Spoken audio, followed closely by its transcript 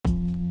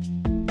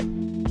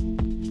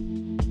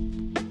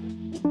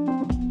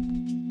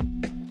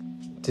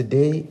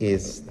Today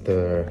is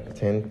the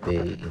 10th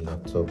day in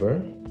October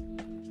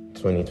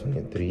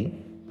 2023.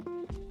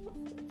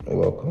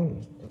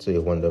 Welcome to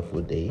a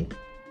wonderful day.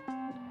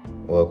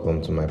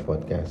 Welcome to my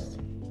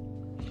podcast.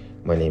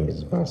 My name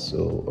is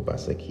Vaso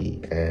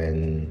Obaseki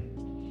and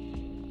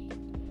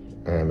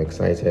I'm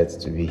excited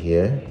to be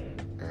here.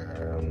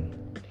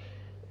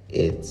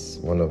 It's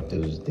one of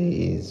those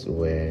days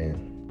where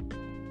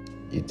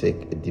you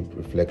take a deep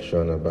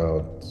reflection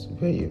about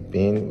where you've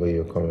been, where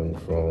you're coming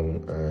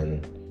from,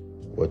 and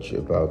what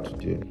you're about to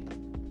do.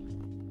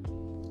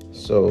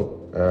 So,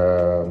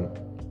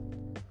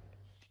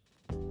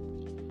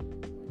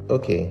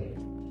 okay.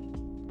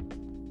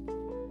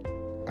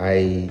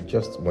 I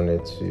just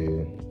wanted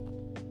to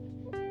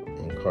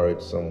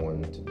encourage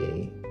someone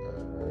today.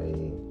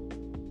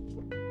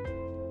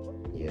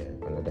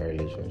 Another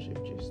relationship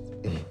gist.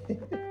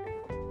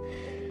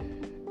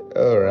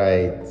 All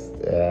right.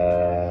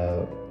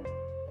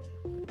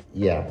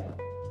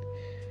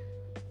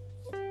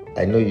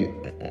 I know you.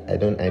 I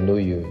know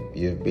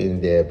you've been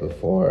there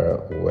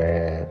before,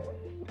 where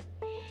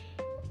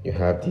you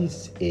have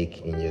this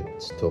ache in your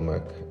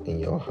stomach, in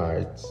your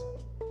heart.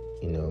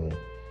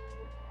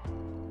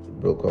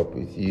 Broke up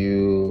with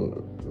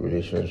you,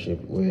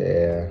 relationship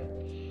where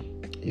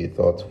you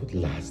thought would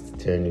last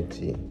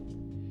eternity,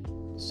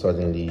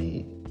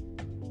 suddenly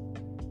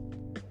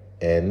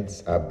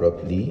ends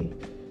abruptly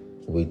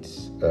with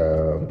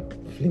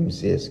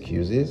flimsy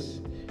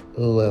excuses.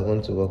 Oh, I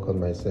want to work on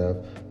myself.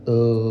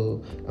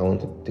 Oh, I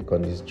want to take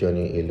on this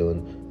journey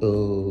alone.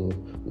 Oh,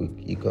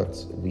 we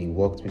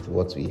worked with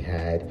what we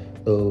had.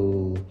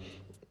 Oh,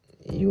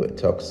 you were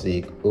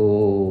toxic.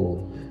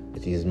 Oh,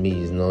 it is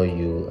me, it's not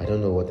you. I don't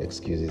know what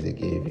excuses they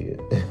gave you.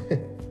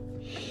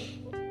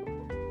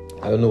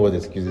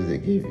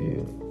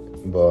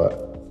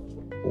 But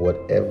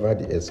whatever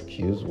the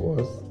excuse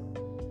was,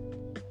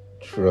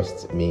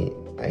 trust me,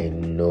 I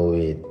know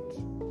it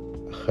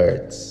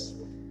hurts.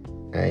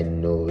 I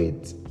know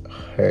it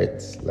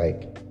hurts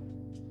like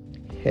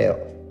hell.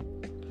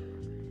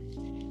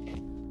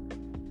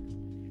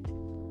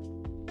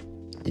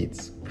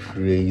 It's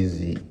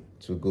crazy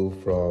to go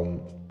from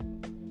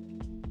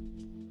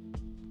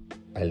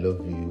I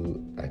love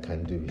you, I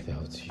can't do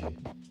without you,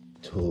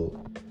 to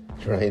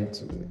trying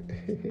to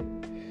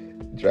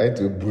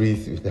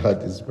breathe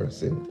without this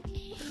person.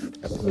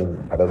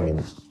 I don't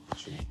mean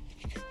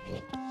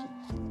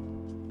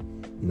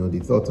the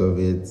thought of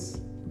it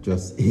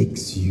just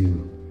aches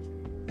you.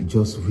 You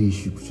just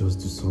wish you could just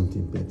do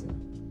something better.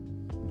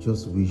 You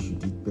just wish you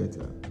did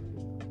better.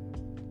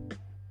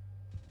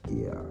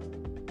 Yeah,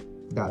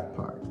 that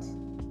part.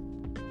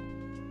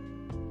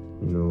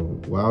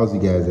 Whilst you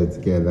guys are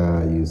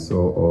together, you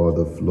saw all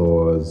the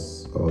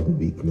flaws, all the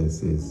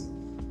weaknesses,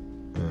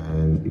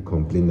 and you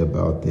complained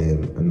about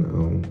them,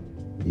 and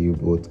you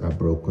both are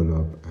broken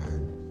up,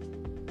 and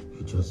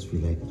you just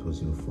feel like it was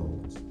your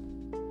fault.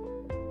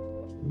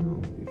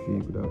 You feel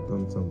you could have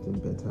done something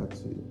better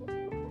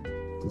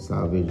to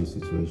salvage the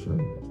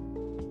situation.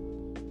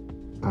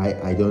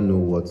 I don't know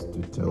what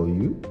to tell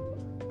you.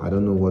 I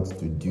don't know what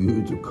to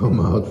do to come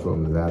out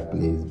from that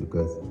place,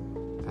 because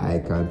I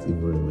can't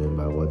even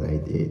remember what I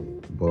did.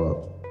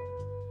 But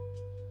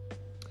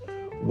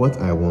one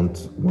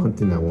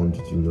thing I want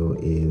you to know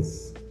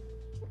is,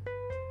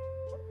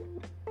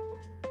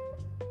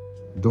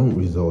 don't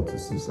resort to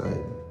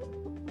suicide.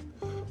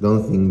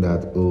 Don't think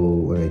that,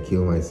 when I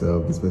kill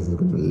myself, this person is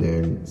going to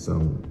learn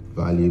some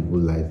valuable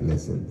life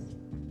lessons.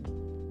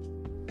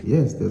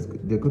 Yes,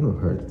 they're going to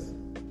hurt.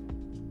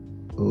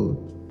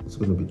 It's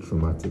going to be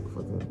traumatic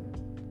for them.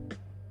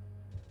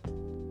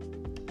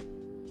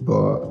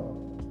 But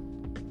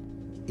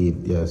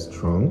if they're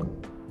strong,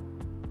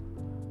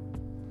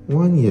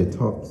 1 year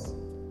tops,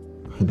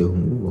 they'll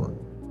move on.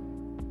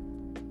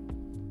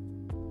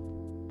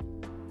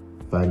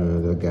 Find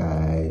another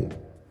guy,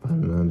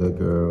 find another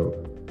girl,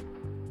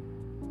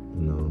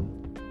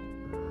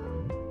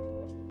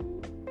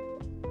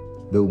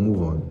 they'll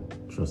move on.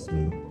 Trust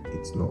me,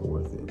 it's not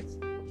worth it.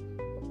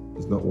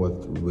 It's not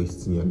worth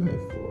wasting your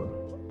life for.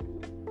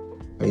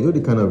 And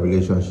the kind of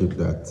relationship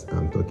that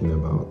I'm talking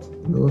about.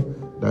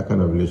 That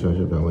kind of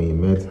relationship that when you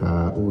met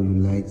her, you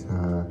liked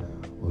her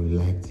or you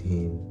liked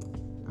him,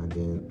 and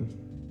then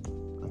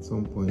at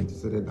some point you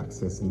started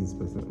accessing this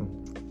person.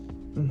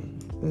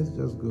 Let's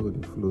just go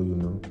with the flow,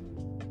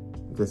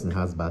 The person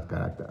has bad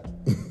character.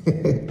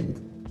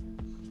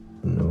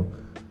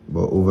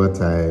 But over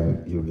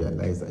time you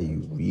realize that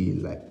you really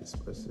like this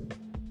person,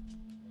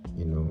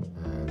 and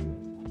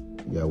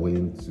you are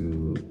willing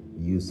to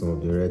use some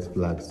of the red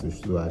flags to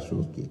show her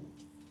okay.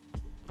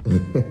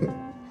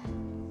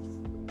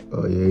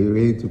 You're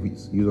ready to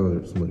use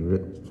some of the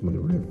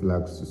red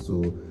flags to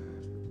sew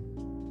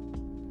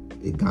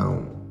a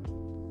gown.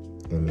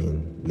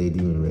 Lady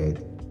in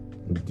red,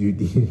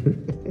 dude in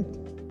red.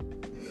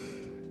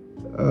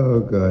 Oh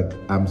God,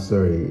 I'm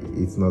sorry,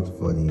 it's not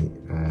funny.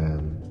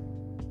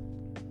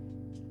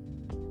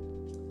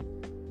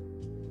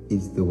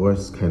 It's the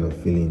worst kind of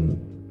feeling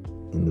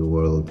in the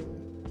world.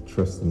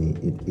 Trust me,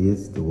 it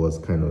is the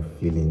worst kind of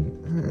feeling,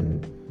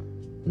 and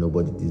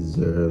Nobody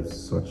deserves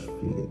such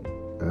feeling.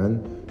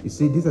 And you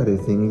see, these are the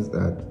things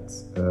that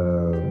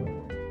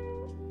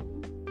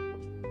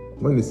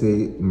when they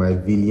say my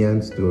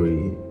villain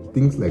story,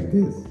 things like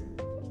this,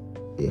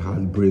 a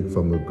heartbreak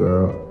from a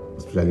girl,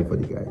 especially for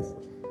the guys,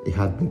 a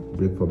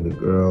heartbreak from the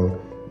girl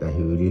that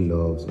he really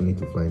loves, only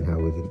to find her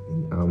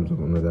in arms of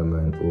another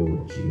man.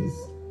 Oh, jeez,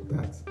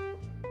 that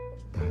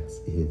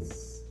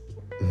is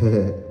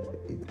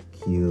it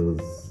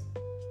kills.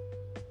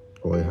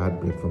 Or a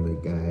heartbreak from a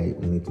guy,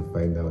 only to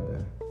find out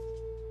that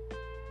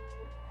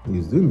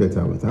he's doing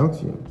better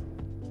without you.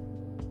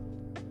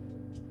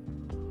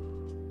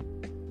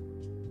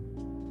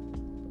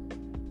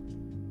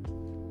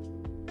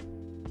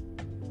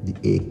 The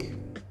ache,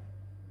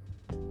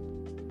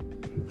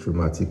 the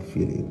traumatic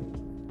feeling.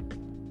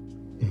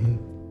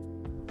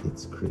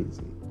 It's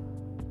crazy.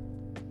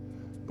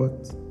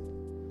 But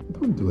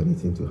don't do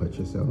anything to hurt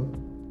yourself.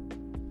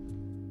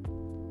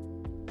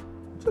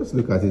 Just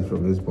look at it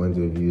from this point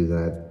of view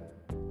that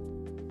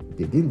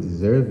they didn't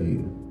deserve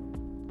you.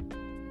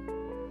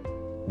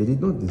 They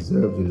did not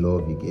deserve the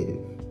love you gave.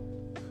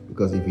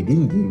 Because if you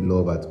didn't give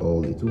love at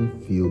all, it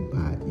won't feel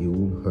bad, it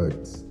won't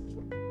hurt.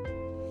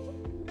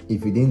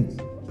 If you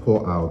didn't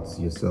pour out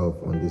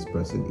yourself on this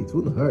person, it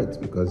won't hurt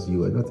because you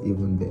were not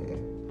even there.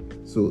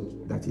 So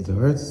that it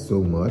hurts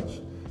so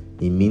much,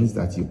 it means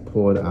that you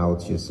poured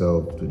out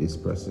yourself to this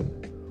person,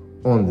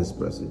 on this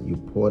person. You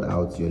poured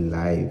out your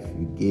life.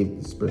 You gave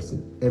this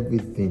person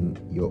everything,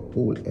 your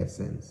whole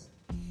essence.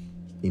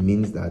 It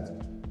means that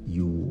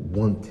you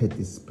wanted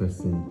this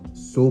person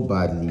so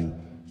badly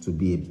to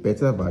be a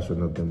better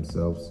version of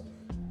themselves,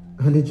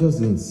 and they just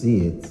didn't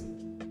see it.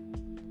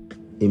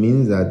 It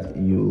means that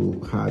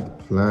you had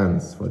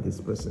plans for this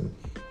person.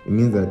 It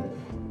means that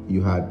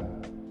you had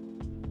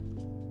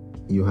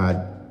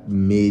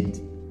made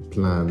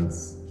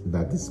plans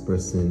that this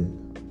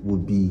person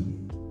would be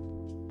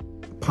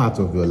part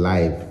of your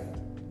life.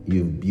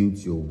 You've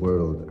built your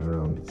world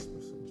around this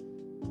person.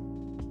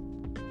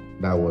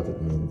 That's what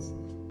it means.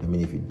 I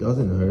mean, if it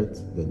doesn't hurt,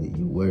 then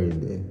you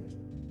weren't there.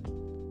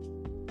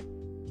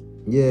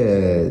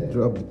 Yeah,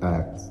 drop the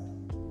act.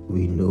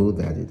 We know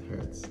that it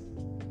hurts.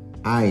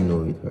 I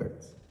know it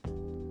hurts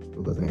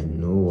because I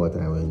know what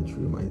I went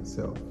through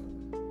myself.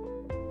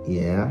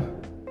 Yeah,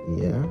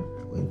 I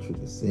went through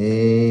the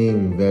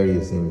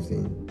very same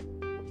thing.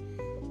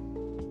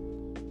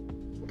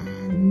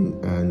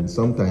 And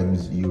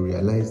sometimes you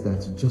realize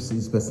that you just see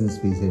this person's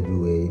face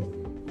everywhere.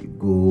 You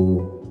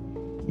go,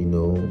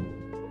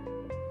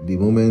 the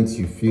moment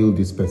you feel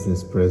this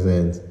person's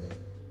presence,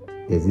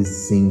 there's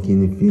this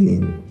sinking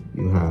feeling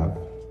you have.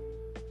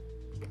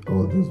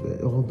 All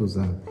those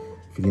are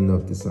feeling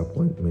of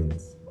disappointment.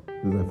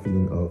 Those are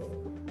feeling of,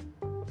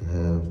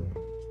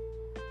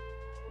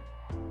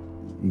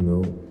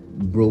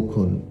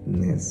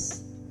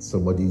 brokenness.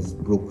 Somebody's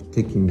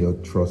taking your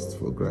trust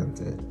for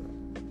granted.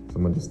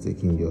 Somebody's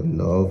taking your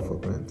love for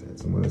granted.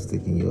 Somebody's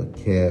taking your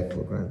care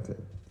for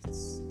granted.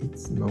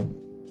 It's not.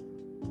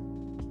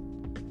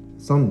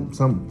 Some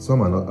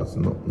are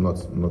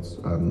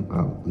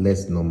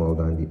less normal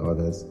than the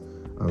others,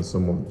 and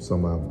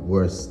some are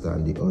worse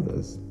than the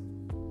others.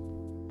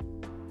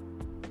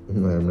 I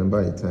remember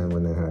a time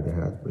when I had a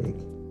heartbreak.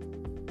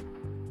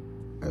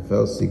 I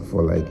fell sick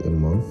for like a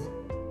month.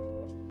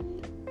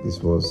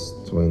 This was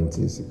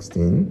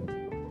 2016.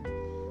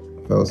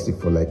 I fell sick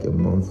for like a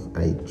month.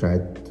 I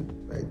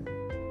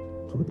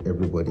told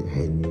everybody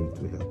I knew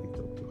to help me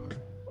talk to her.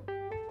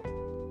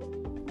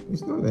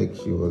 It's not like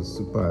she was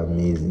super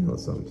amazing or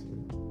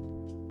something.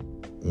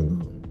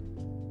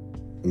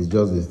 It's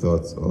just the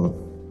thoughts of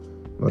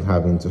not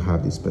having to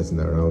have this person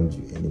around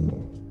you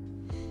anymore.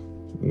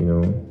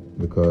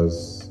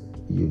 Because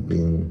you've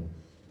been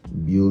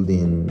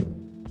building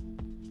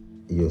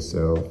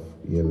yourself,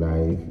 your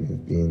life,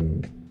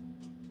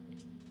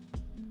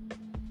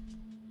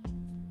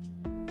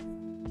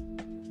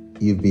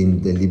 you've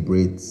been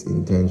deliberate,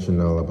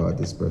 intentional about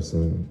this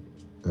person,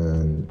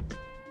 and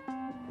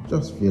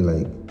just feel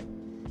like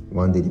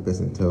one day the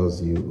person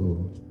tells you,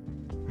 "Oh,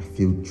 I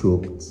feel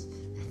choked,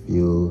 I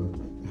feel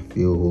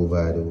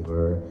hovered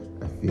over,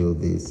 I feel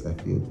this, I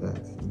feel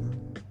that,"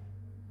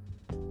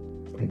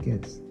 I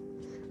guess.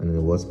 And then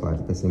the worst part,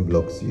 the person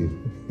blocks you.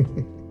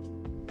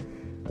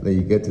 And then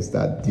you get to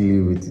start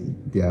dealing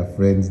with their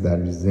friends that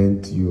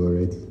resent you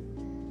already.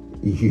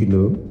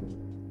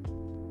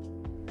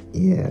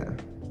 Yeah.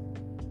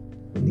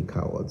 Only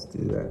cowards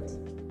do that.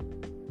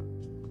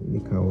 Only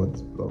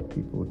cowards block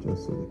people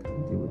just so they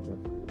can deal with their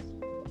friends.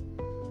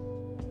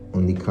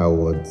 Only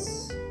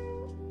cowards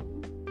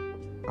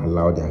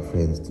allow their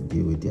friends to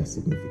deal with their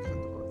significant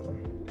other.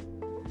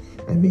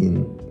 I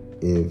mean,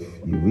 if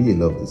you really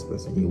love this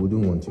person, you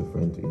wouldn't want your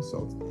friend to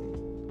insult them.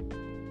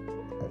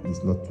 At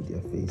least not to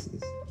their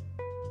faces.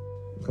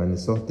 You can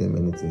insult them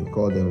anything.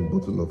 Call them a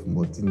bottle of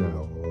Martina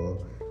or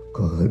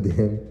call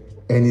them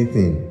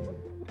anything.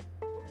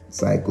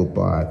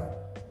 Psychopath,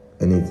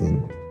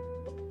 anything.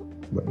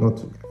 But not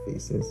to their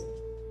faces.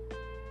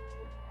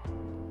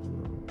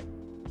 No.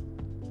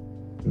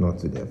 Not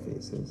to their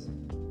faces.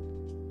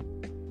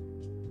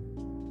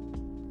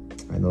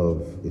 I know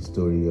of a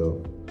story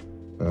of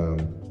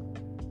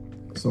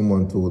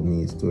someone told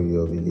me a story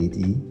of a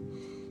lady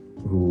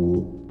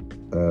who,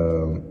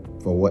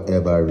 for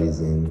whatever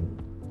reason,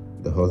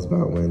 the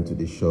husband went to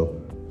the shop,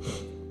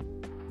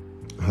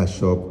 her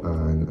shop,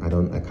 and I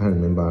can't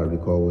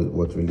recall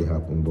what really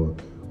happened, but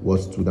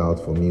what stood out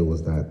for me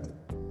was that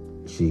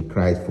she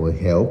cried for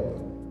help,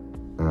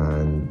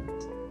 and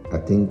I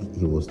think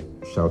he was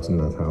shouting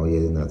at her,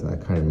 yelling at her. I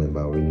can't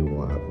remember really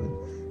what happened.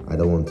 I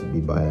don't want to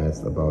be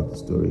biased about the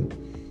story.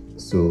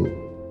 So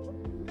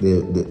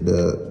the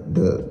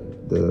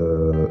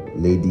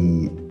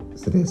lady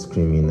started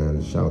screaming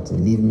and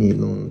shouting, "Leave me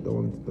alone!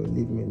 Don't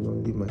leave me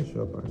alone! Leave my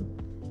shop!" And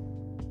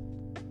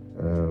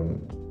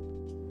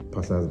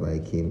passers-by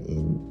came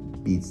in,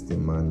 beat the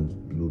man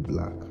blue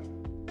black,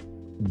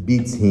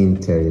 beat him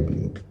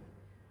terribly,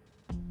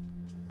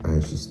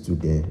 and she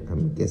stood there.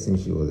 I'm guessing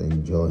she was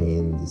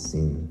enjoying the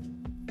scene.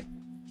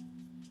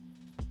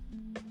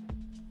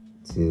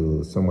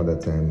 Till some other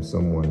time,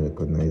 someone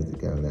recognized the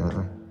guy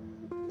and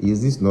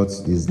is this not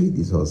this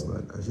lady's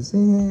husband? And she said,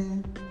 "Yeah,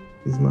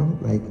 his mom."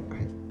 Like,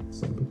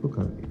 some people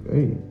can be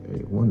very,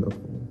 very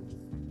wonderful,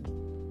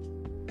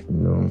 you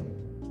know.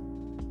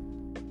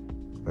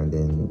 And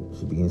then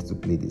she begins to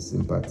play the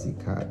sympathy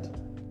card,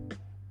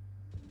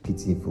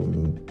 pity for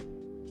me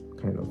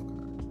kind of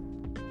card.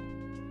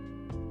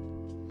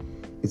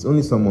 It's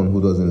only someone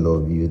who doesn't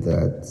love you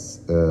that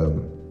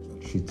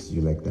treats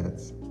you like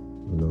that,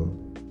 you know.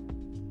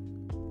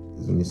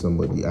 There's only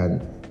somebody,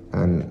 and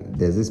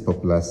there's this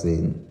popular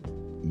saying,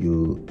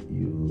 you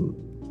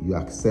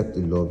accept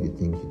the love you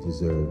think you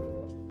deserve.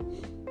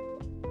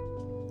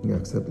 You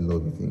accept the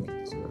love you think you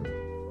deserve.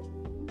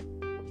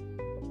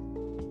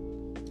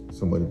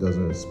 Somebody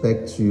doesn't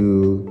respect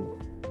you,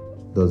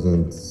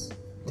 doesn't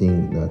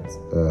think that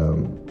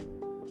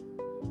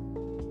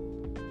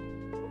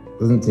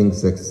doesn't think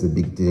sex is a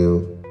big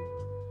deal,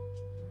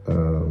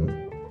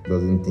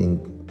 doesn't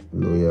think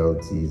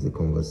loyalty is a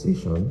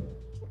conversation,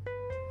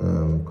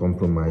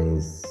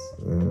 compromise,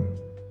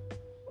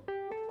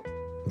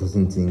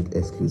 doesn't think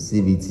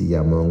exclusivity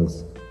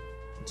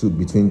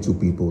between two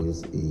people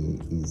is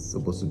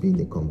supposed to be in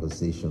the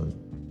conversation.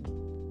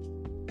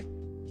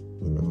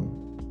 You know,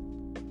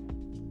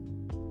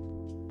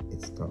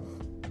 it's tough.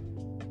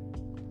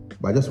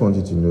 But I just want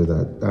you to know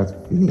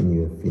that feeling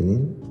you're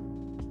feeling,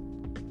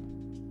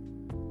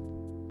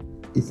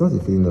 it's not a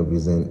feeling of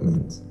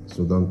resentment,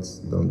 so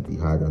don't be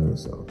hard on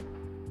yourself.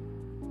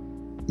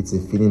 It's a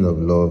feeling of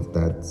love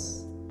that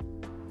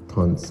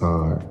turned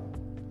sour,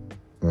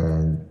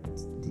 and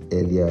the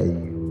earlier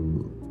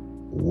you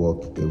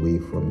walk away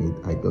from it,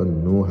 I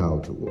don't know how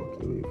to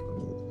walk away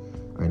from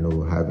it. I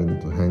know having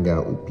to hang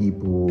out with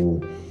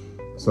people,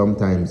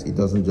 sometimes it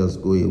doesn't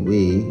just go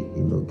away,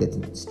 you know, get to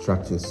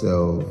distract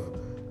yourself.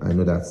 I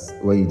know that's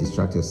where you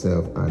distract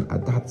yourself, and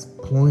at that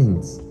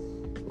point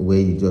where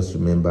you just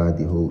remember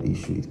the whole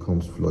issue, it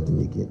comes flooding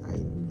again. I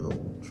know,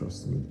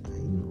 trust me,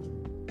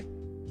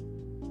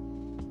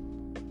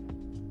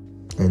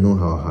 I know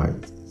how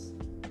hard it is.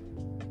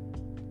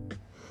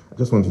 I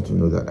just want you to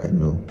know that I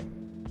know.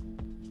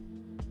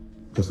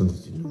 Just want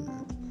you to know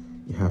that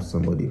you have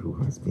somebody who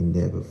has been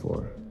there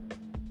before.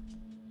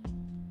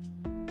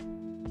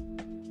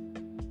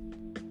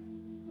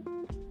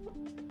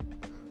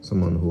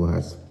 Someone who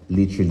has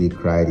literally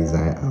cried his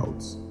eye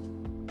out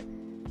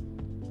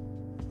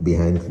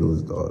behind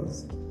closed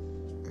doors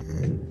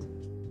and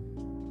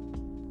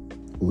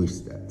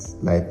wished that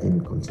life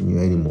didn't continue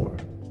anymore.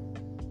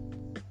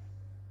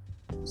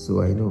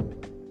 So I know.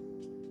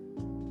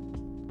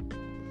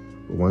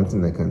 But one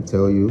thing I can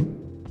tell you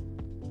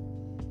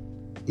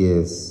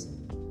is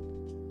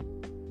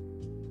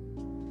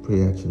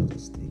prayer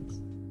changes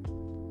things.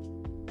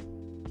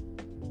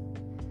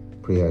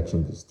 Prayer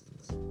changes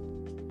things.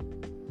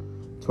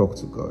 Talk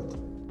to God.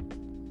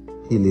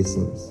 He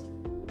listens.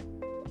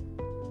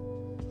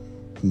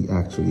 He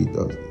actually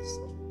does this.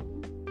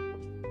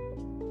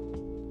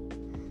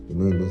 You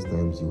know, in those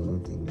times you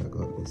don't think that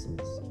God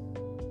listens.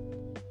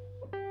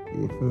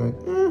 You feel like,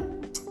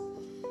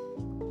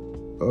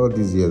 all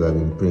these years I've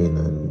been praying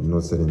and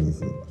not said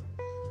anything.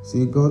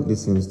 See, God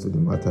listens to the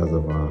matters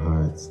of our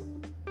hearts.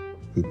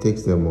 He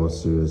takes them more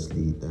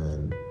seriously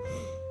than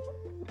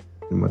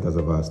the matters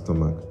of our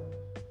stomach.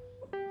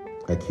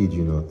 I kid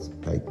you not.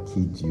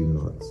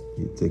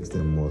 He takes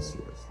them more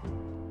seriously.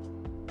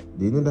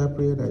 Do you know that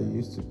prayer that you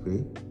used to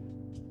pray?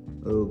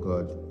 Oh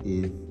God,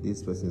 if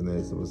this person is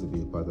not supposed to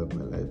be a part of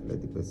my life,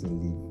 let the person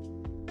leave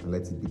and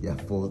let it be their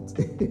fault.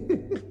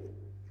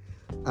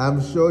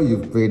 I'm sure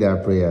you've prayed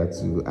that prayer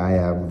too. I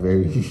am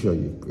very sure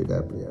you've prayed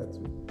that prayer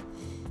too.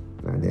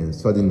 And then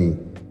suddenly,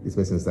 this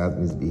person starts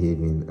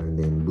misbehaving, and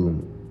then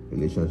boom,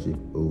 relationship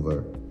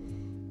over.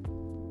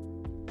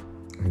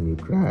 And you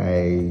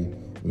cry.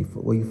 You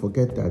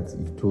forget that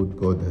you told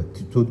God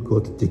to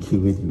take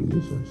away the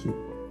relationship.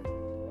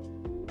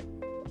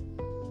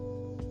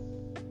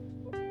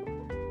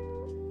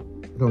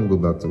 Don't go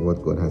back to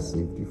what God has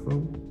saved you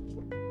from.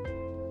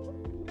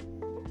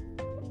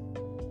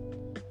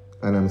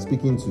 And I'm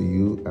speaking to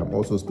you. I'm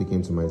also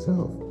speaking to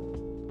myself.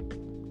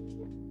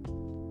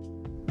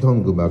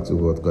 Don't go back to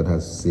what God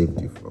has saved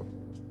you from.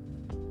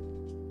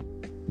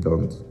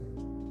 Don't.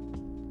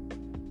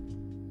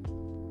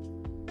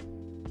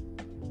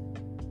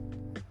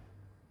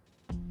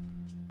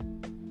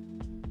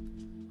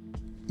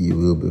 You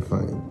will be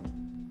fine.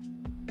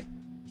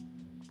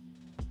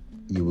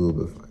 You will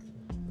be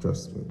fine.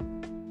 Trust me.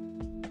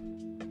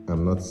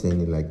 I'm not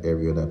saying it like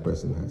every other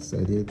person has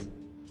said it.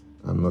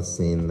 I'm not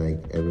saying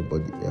like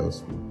everybody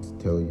else would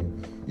tell you.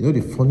 You know,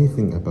 the funny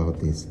thing about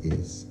this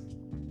is,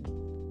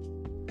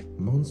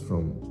 months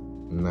from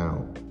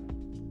now,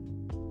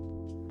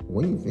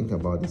 when you think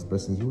about this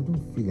person, you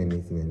wouldn't feel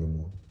anything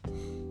anymore.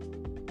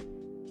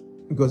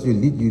 Because you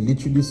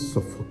literally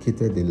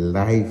suffocated the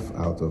life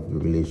out of the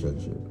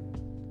relationship.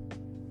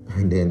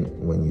 And then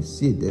when you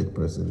see a dead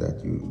person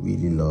that you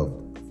really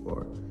loved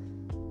before,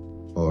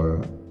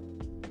 or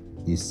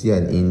you see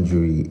an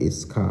injury, a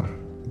scar,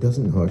 it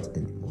doesn't hurt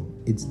anymore.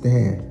 It's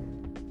there.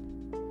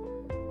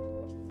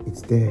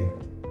 It's there.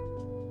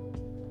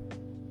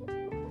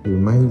 It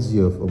reminds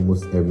you of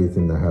almost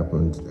everything that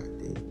happened that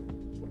day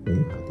when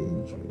you had the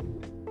injury.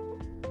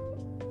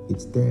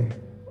 It's there.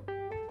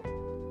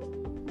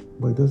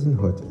 But it doesn't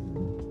hurt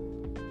anymore.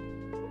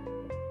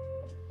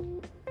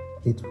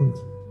 It won't.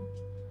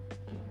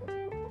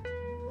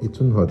 It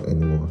won't hurt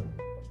anymore.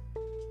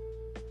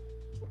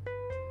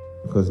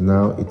 Because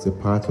now it's a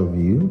part of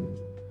you,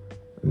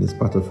 and it's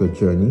part of your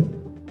journey,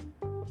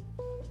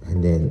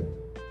 and then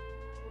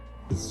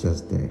it's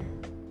just there.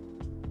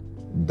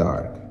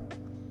 Dark.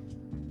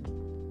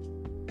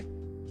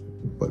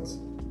 But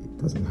it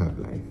doesn't have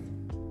life.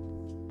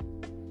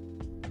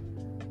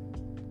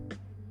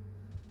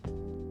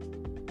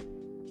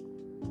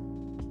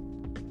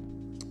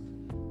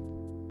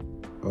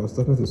 I was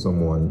talking to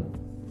someone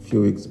a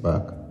few weeks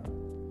back.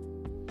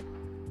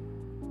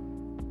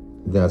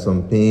 There are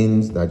some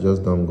pains that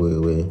just don't go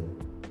away.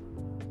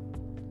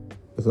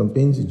 There's some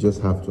pains you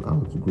just have to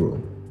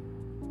outgrow.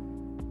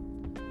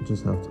 You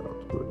just have to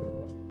outgrow them.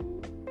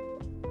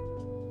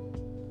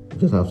 You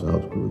just have to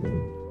outgrow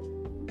them.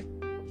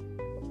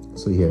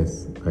 So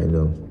yes, I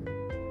know.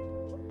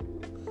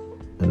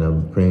 And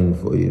I'm praying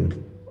for you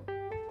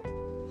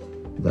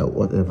that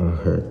whatever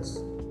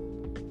hurts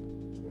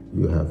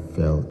you have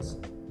felt,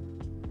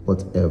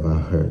 whatever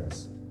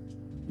hurts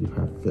you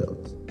have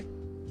felt,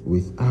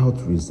 without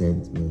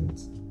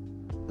resentment,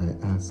 I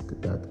ask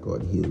that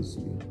God heals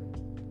you.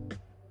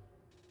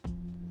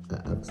 I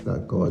ask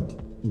that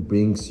God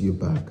brings you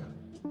back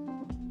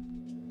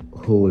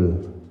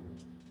whole.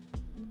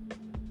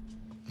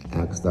 I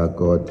ask that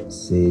God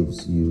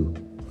saves you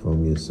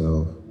from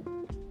yourself.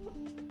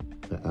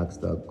 I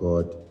ask that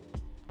God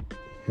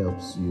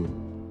helps you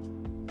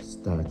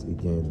start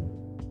again.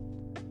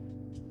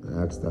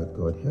 I ask that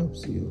God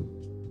helps you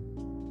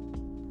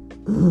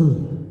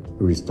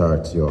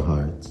restart your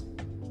heart.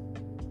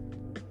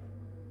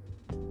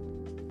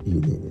 You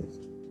need it.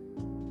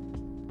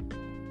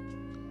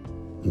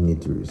 You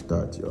need to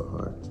restart your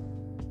heart.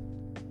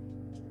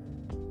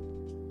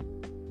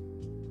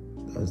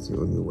 That's the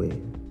only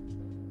way.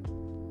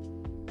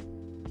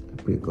 I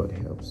pray God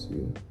helps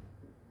you.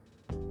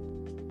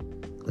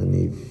 And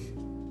if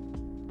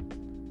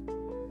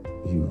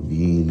you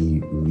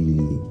really,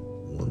 really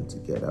want to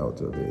get out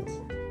of it,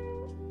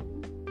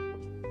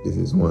 this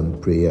is one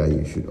prayer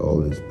you should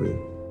always pray.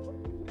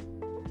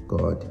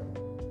 God,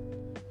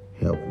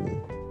 help me.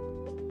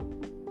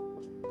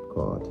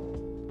 God,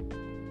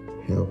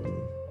 help me.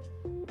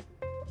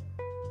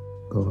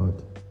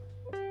 God,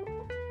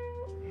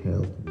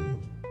 help me.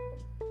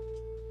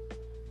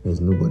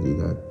 There's nobody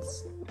that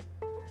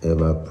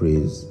ever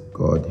prays,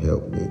 God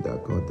help me,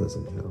 that God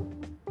doesn't help.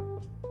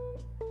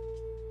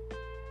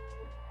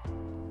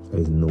 There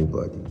is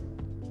nobody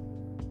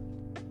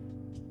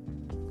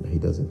that He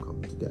doesn't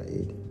come to their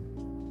aid.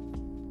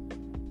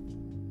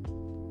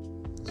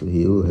 So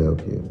He will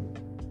help you.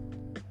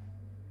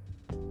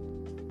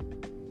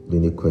 The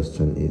only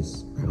question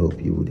is, I hope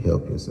you would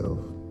help yourself.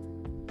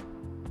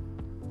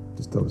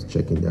 To stop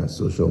checking their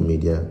social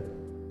media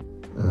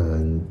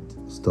and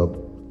stop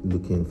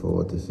looking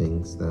forward to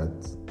things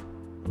that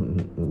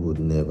would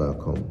never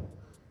come.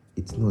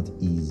 It's not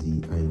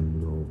easy, I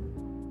know.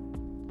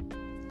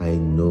 I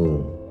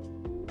know.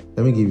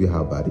 Let me give you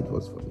how bad it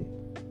was for me.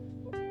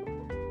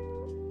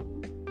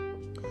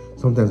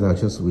 Sometimes I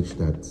just wish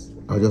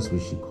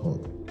she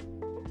called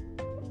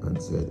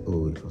and said,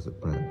 oh, it was a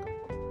prank.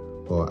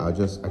 Or I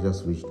just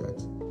wish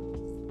that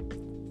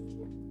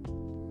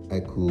I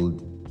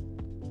could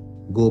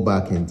go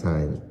back in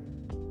time,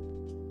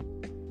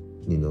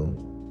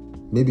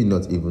 maybe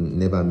not even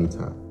never meet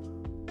her.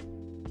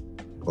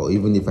 Or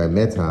even if I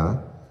met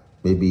her,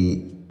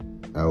 maybe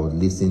I would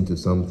listen to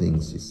some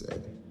things she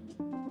said.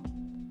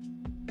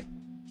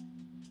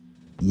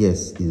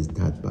 Yes, is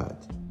that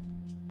bad?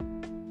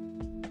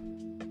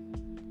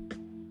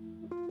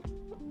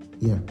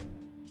 Yeah.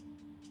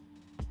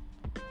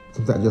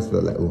 Sometimes I just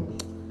feel like, oh,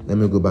 let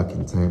me go back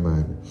in time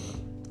and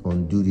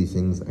undo the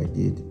things I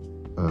did.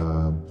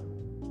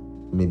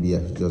 Maybe I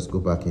should just go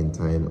back in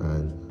time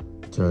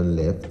and turn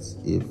left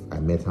if I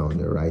met her on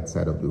the right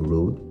side of the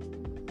road.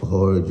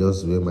 or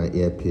just wear my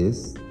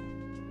earpiece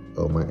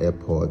or my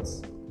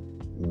AirPods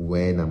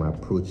when I'm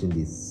approaching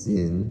the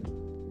scene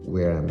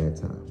where I met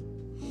her.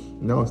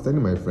 Now I was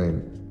telling my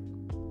friend,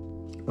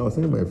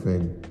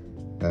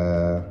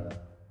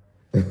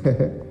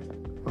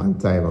 one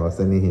time I was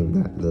telling him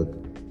that, look,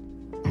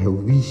 I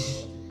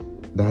wish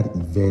that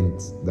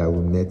event that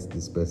we met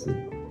this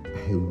person,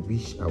 I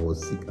wish I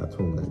was sick at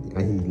home that day.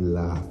 And he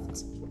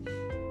laughed.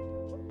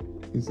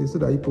 He said, so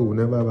that people will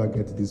never ever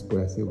get to this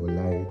point. I said,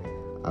 well,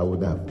 I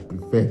would have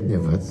preferred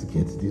never to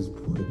get to this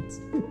point.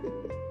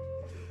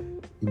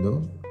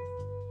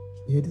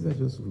 Yeah, these are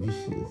just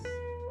wishes.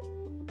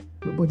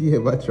 Nobody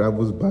ever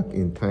travels back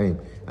in time.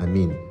 I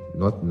mean,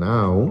 not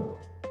now.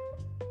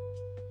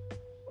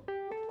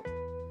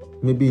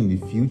 Maybe in the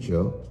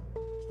future,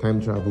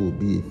 time travel will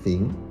be a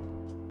thing.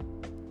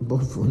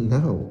 But for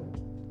now,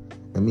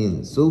 I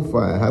mean, so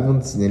far I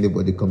haven't seen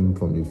anybody coming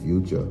from the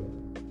future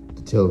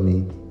to tell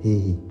me,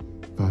 hey,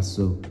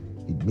 Vaso,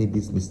 you made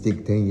this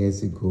mistake 10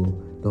 years ago.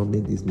 Don't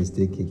make this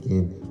mistake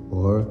again.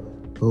 Or,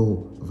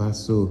 oh,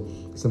 Vaso,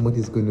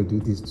 somebody's going to do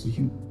this to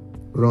you.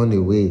 Run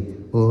away.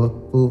 Or,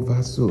 oh,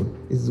 Vaso,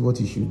 this is what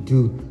you should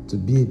do to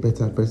be a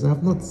better person.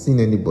 I've not seen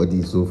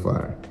anybody so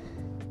far.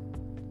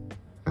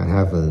 I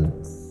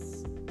haven't.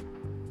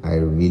 I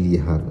really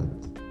haven't.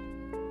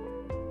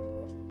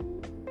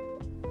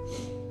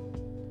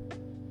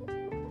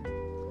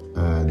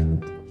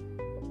 And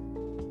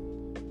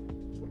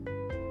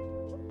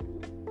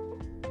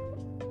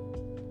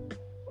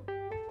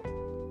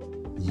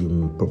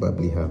you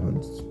probably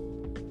haven't.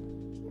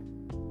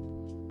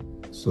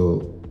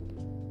 So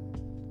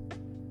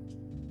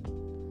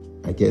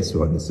I guess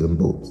you're on the same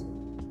boat.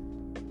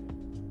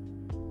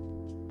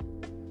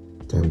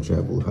 Time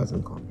travel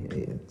hasn't come here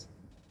yet.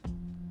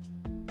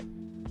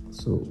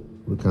 So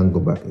we can't go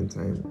back in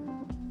time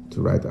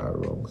to right our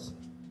wrongs.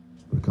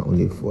 We can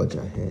only forge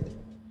ahead.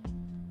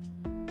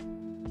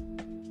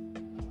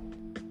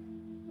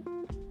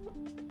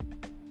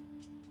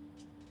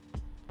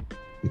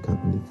 We can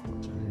only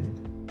forge ahead.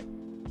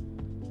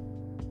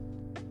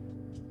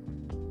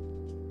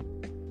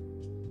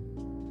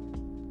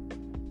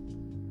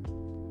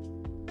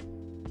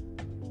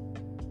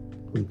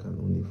 We can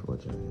only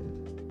forge ahead.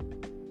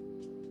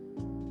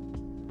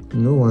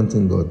 One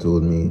thing God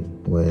told me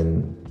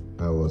when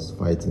I was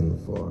fighting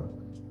for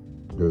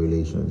the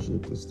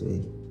relationship to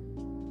stay.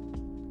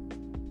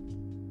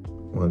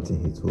 One thing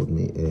He told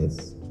me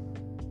is,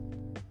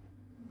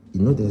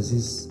 there's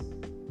this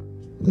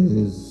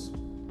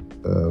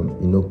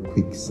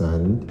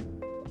quicksand.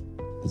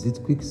 Is it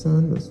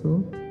quicksand or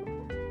so?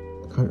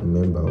 I can't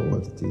remember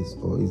what it is.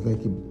 Or it's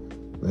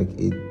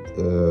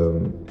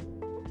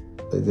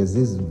there's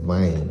this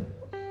vine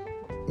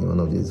in one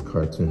of these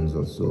cartoons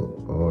or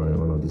so, or in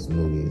one of these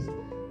movies.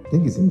 I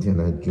think it's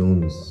Indiana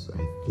Jones, I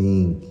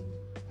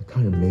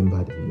can't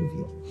remember the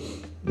movie.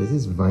 There's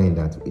this vine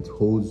that it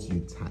holds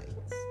you tight.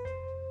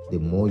 The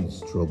more you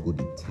struggle,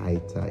 the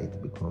tighter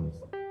it becomes.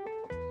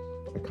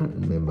 I can't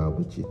remember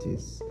which it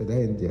is. Is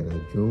that Indiana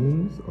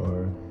Jones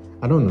or...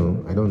 I don't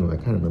know. I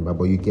can't remember,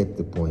 but you get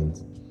the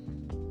point.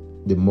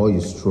 The more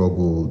you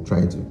struggle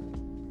trying to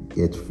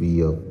get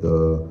free of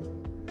the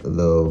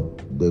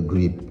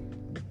grip,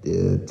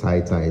 the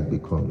tighter it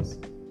becomes.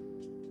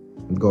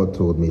 God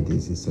told me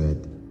this. He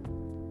said,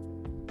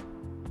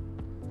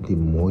 the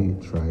more you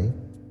try,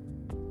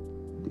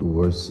 the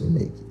worse you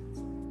make it.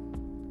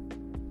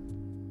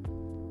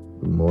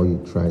 The more you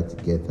try to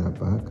get her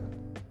back,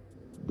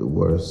 the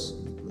worse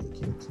you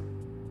make it.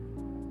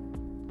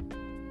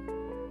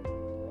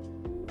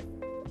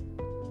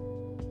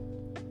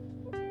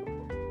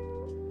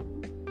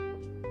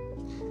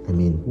 I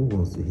mean, who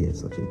wants to hear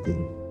such a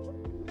thing?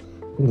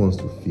 Who wants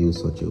to feel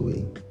such a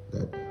way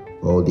that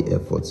all the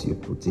efforts you're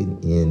putting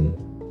in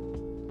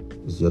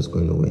is just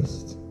going to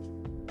waste?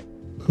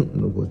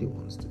 Nobody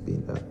wants to be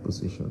in that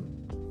position.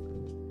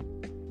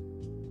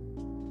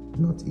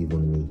 Not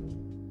even me.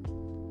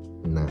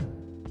 Nah.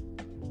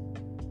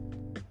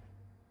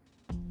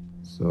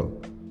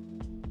 So,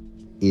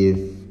 if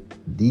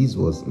this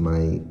was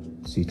my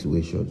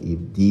situation,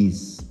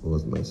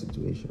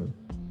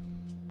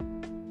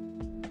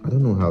 I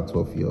don't know how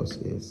tough yours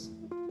is.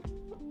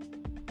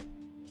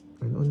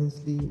 And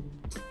honestly,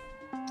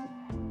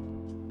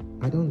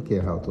 I don't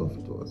care how tough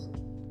it was.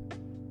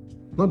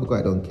 Not because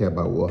I don't care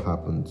about what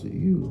happened to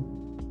you,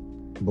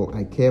 but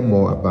I care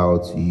more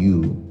about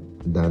you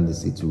than the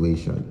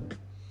situation.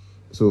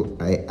 So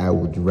I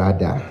would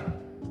rather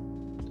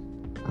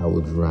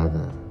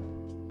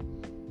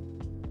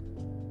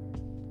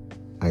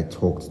I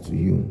talked to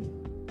you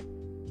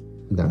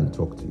than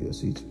talk to your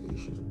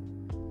situation.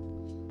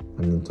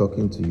 And in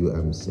talking to you,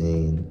 I'm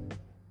saying,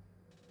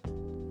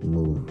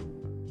 move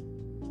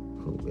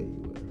from where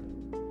you were.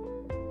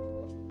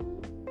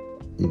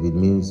 If it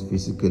means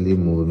physically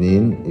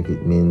moving, if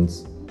it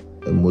means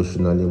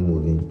emotionally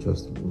moving,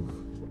 just move.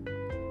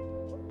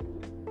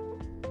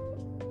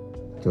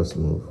 Just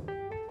move.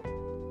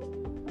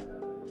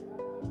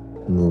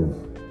 Move.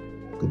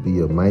 It could be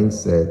your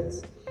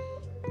mindset.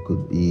 It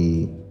could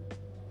be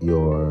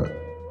your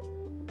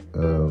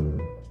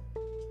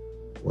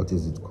what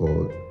is it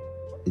called?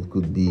 It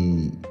could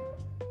be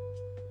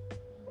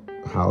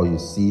how you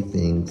see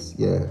things,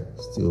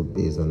 still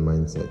based on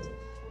mindset.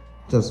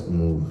 Just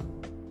move.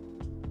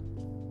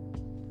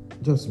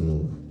 Just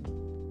move.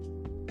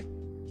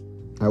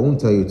 I won't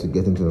tell you to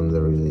get into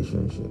another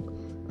relationship.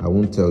 I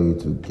won't tell you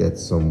to get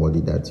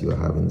somebody that you're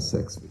having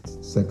sex with.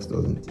 Sex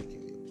doesn't take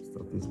away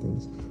some of these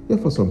things. Yeah,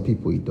 for some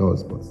people it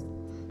does, but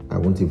I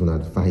won't even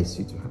advise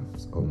you to have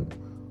some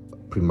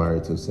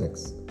premarital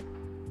sex.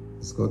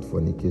 It's called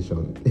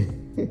fornication.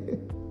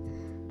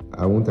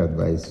 I won't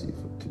advise you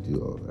to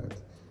do all that.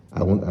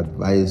 I won't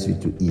advise you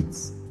to eat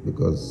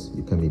because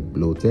you can be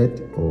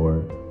bloated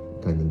or you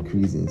can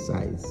increase in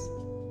size.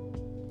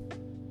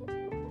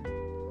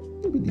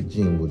 Maybe the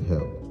gym would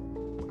help.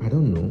 I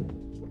don't know.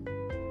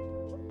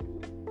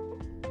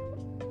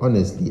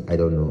 Honestly, I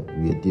don't know.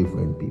 We are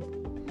different people.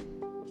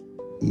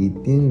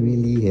 It didn't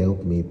really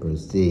help me per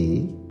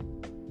se,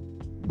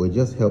 but it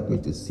just helped me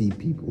to see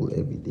people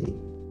every day,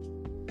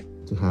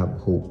 to have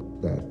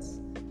hope that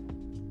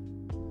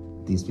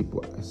these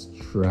people are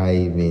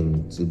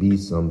striving to be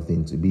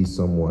something, to be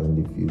someone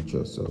in the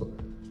future. So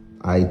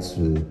I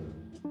too,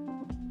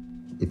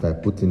 if I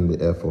put in the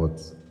effort,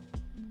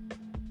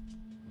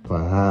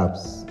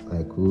 perhaps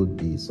I could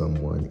be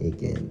someone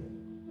again.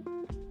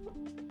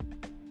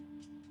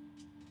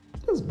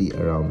 Just be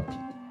around people.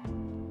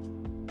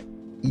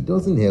 It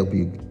doesn't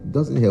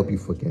help you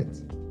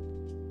forget,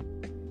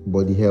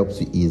 but it helps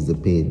you ease the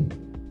pain.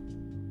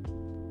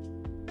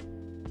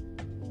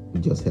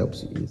 It just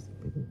helps you ease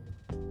the pain.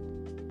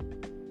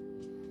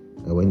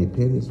 And when the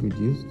pain is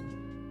reduced,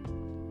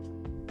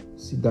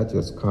 see that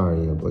your scar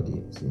in your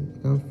body. See, you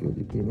can't feel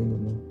the pain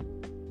anymore.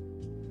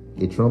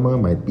 The trauma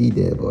might be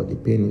there, but the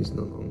pain is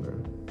no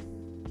longer.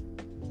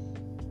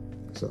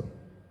 So,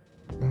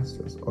 that's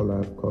just all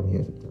I've come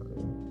here to tell you.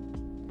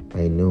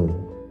 I know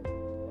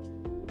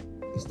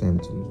it's time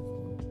to move on.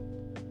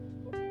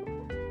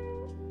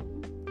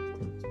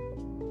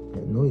 I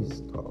know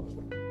it's tough.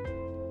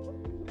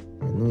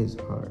 I know it's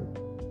hard.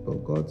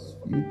 But God's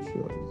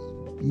future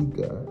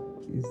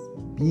is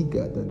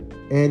bigger than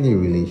any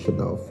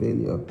relational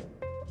failure.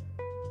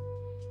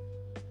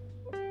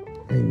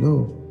 I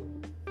know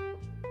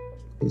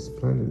His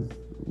plan is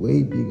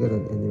way bigger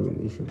than any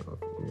relational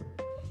failure.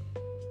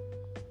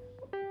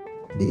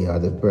 They are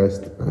the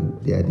best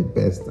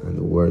and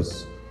the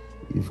worst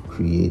you've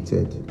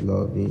created,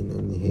 loving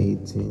and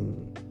hating.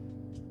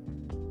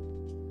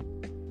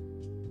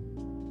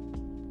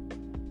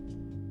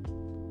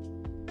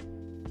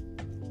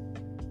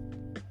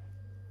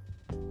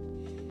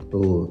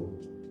 Oh,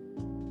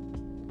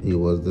 he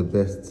was the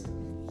best.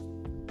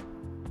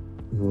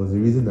 He was the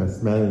reason I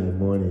smiled in the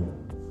morning.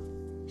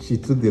 She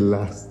took the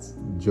last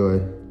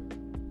joy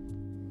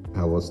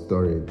I was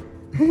storing.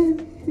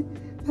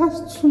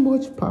 That's too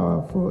much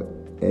power for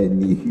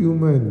any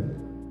human.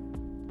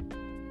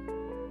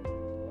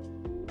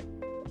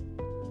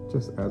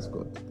 Just ask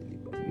God to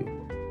deliver you.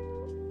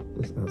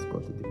 Just ask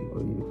God to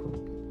deliver you from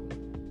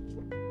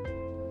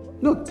people.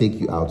 Not take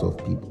you out of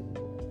people,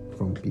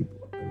 from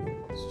people. I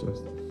mean, it's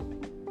just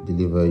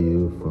deliver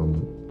you from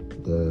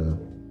the...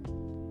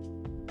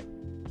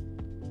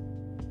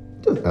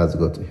 Just ask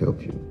God to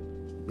help you,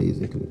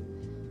 basically.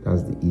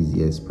 That's the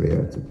easiest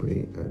prayer to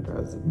pray, and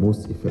that's the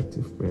most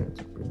effective prayer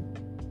to pray.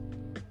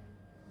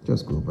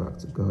 Just go back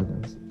to God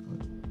and say,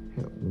 God,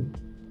 help me,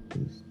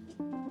 please.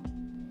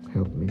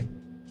 Help me.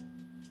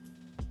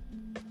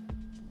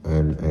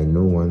 And I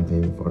know one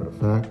thing for a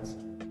fact.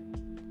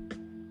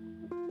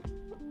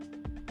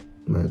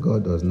 My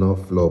God does not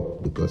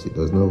flop because He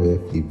does not wear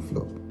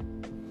flip-flop.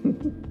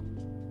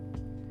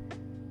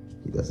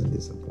 He doesn't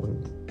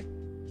disappoint.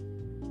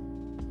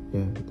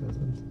 Yeah, He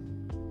doesn't.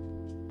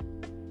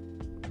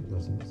 He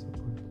doesn't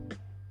disappoint.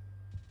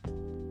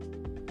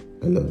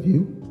 I love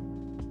you.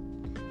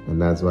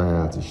 And that's why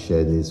I had to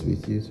share this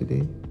with you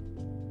today.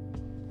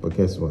 But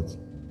guess what?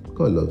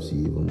 God loves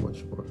you even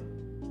much more.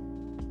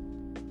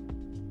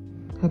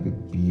 Have a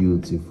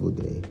beautiful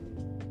day.